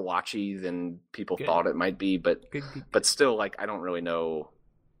Overwatchy than people thought it might be, but still, like, I don't really know.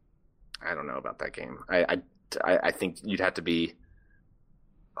 I don't know about that game. I think you'd have to be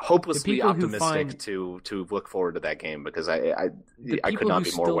hopelessly optimistic to look forward to that game, because I could not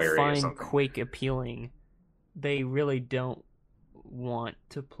be more wary of something. Quake appealing, they really don't want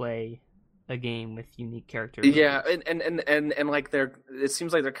to play a game with unique characters. Yeah, and like it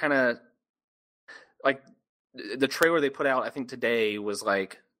seems like they're kind of like the trailer they put out, I think today, was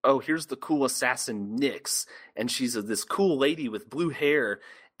like, oh, here's the cool assassin Nyx, and she's this cool lady with blue hair,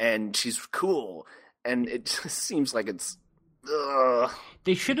 and she's cool, and it just seems like it's.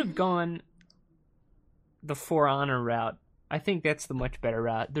 They should have gone the For Honor route. I think that's the much better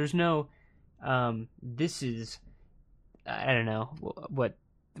route. There's no, this is, I don't know,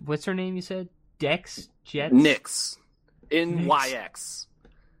 what's her name you said? Dex? Jets? Nyx. NYX.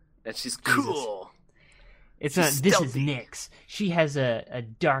 And she's cool. It's not, this is Nyx. She has a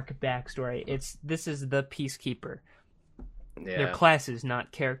dark backstory. This is the Peacekeeper. Yeah. They're classes,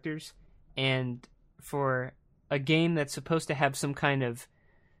 not characters. And for a game that's supposed to have some kind of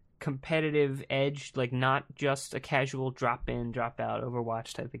competitive edge, like not just a casual drop in, drop out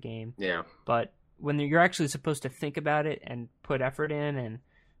Overwatch type of game. Yeah. But when you're actually supposed to think about it and put effort in and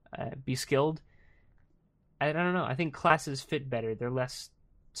be skilled, I don't know. I think classes fit better. They're less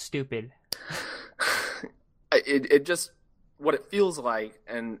stupid. It just, what it feels like,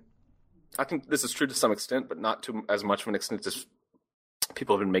 and I think this is true to some extent, but not to as much of an extent as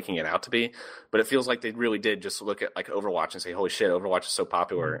people have been making it out to be, but it feels like they really did just look at like Overwatch and say, holy shit, Overwatch is so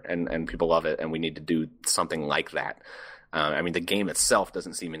popular and people love it, and we need to do something like that. I mean, the game itself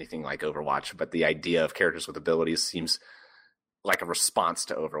doesn't seem anything like Overwatch, but the idea of characters with abilities seems like a response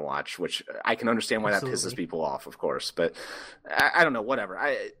to Overwatch, which I can understand why Absolutely. That pisses people off, of course, but I don't know, whatever.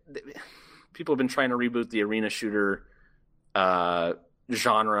 People have been trying to reboot the arena shooter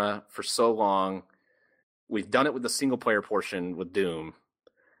genre for so long. We've done it with the single player portion with Doom,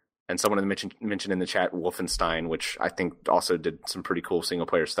 and someone had mentioned in the chat Wolfenstein, which I think also did some pretty cool single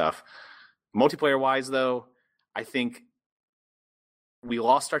player stuff. Multiplayer wise, though, I think we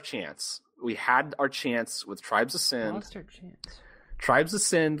lost our chance. We had our chance with Tribes Ascend. Lost our chance. Tribes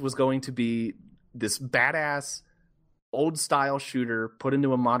Ascend was going to be this badass old style shooter put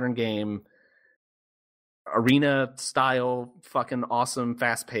into a modern game, arena style, fucking awesome,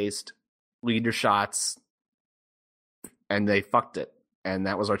 fast paced, lead your shots. And they fucked it, and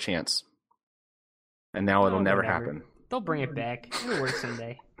that was our chance. And now it'll never happen. They'll bring it back. It'll work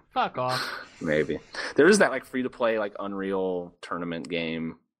someday. Fuck off. Maybe. There is that like free to play like Unreal tournament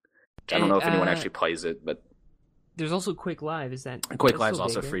game. I don't know if anyone actually plays it, but there's also Quake Live. Is that Quake Live is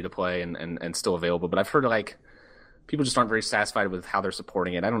also free to play and still available? But I've heard like people just aren't very satisfied with how they're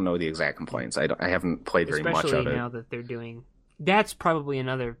supporting it. I don't know the exact complaints. I haven't played very much of it. Especially now that they're doing. That's probably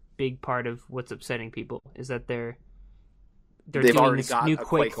another big part of what's upsetting people is that they've doing already this got new a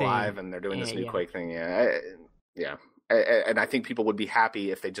Quake Live, and they're doing this new Quake thing. Yeah. And I think people would be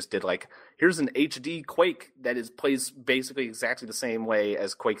happy if they just did like, here's an HD Quake that plays basically exactly the same way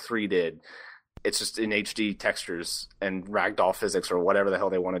as Quake 3 did, it's just in HD textures and ragdoll physics or whatever the hell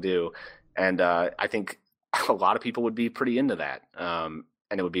they want to do. And I think a lot of people would be pretty into that.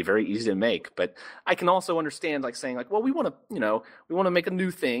 And it would be very easy to make. But I can also understand like saying like, well, we want to make a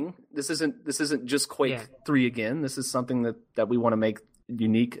new thing. This isn't just Quake 3 again. This is something that we want to make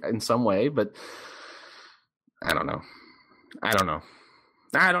unique in some way. But I don't know.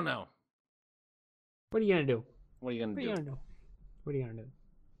 What are you gonna do? What are you gonna do?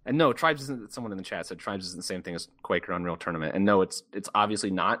 And no, Tribes isn't. Someone in the chat said Tribes isn't the same thing as Quake or Unreal Tournament. And no, it's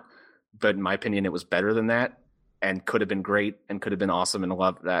obviously not. But in my opinion, it was better than that, and could have been great, and could have been awesome, and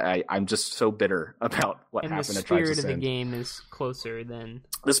loved. I'm just so bitter about what happened at Tribes Ascend. The spirit of the game is closer than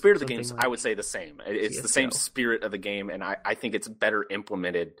the spirit of the game. I would say the same. It's CSGO. The same spirit of the game, and I think it's better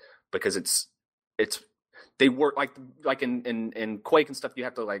implemented because it's. They work like in Quake and stuff. You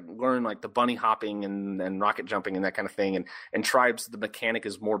have to like learn like the bunny hopping and rocket jumping and that kind of thing. And Tribes, the mechanic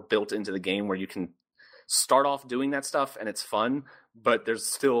is more built into the game where you can start off doing that stuff and it's fun, but there's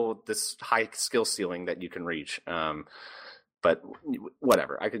still this high skill ceiling that you can reach. But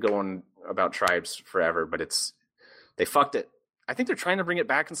whatever, I could go on about Tribes forever, but they fucked it. I think they're trying to bring it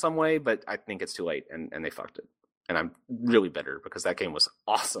back in some way, but I think it's too late and they fucked it. And I'm really bitter because that game was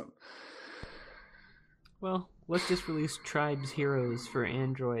awesome. Well, let's just release Tribes Heroes for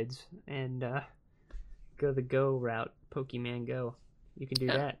androids and go the Go route, Pokemon Go. You can do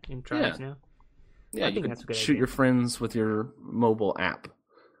that in Tribes now. Yeah, I think that's a good idea. Shoot your friends with your mobile app.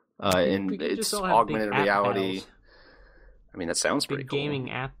 And it's augmented reality. Battles. I mean, that sounds pretty cool. Gaming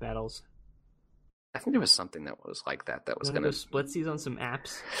app battles. I think there was something that was like that was going to... Splitsies on some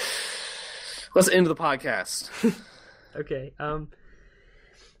apps? Let's end the podcast. Okay.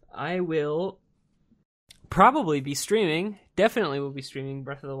 I will... probably be streaming, definitely will be streaming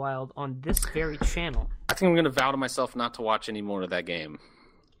Breath of the Wild on this very channel. I think I'm going to vow to myself not to watch any more of that game.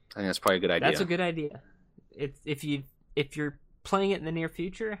 I think that's probably a good idea. That's a good idea. If you're playing it in the near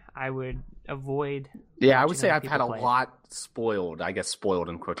future, I would avoid. Yeah, I would say I've had a lot spoiled. I guess spoiled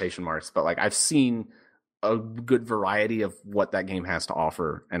in quotation marks, but like I've seen a good variety of what that game has to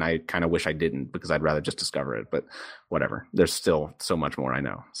offer, and I kind of wish I didn't because I'd rather just discover it. But whatever, there's still so much more I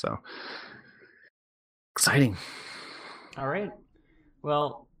know. So. Exciting. All right.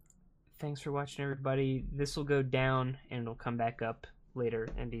 Well, thanks for watching, everybody. This will go down, and it'll come back up later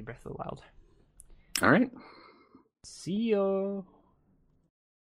and be Breath of the Wild. All right. See ya.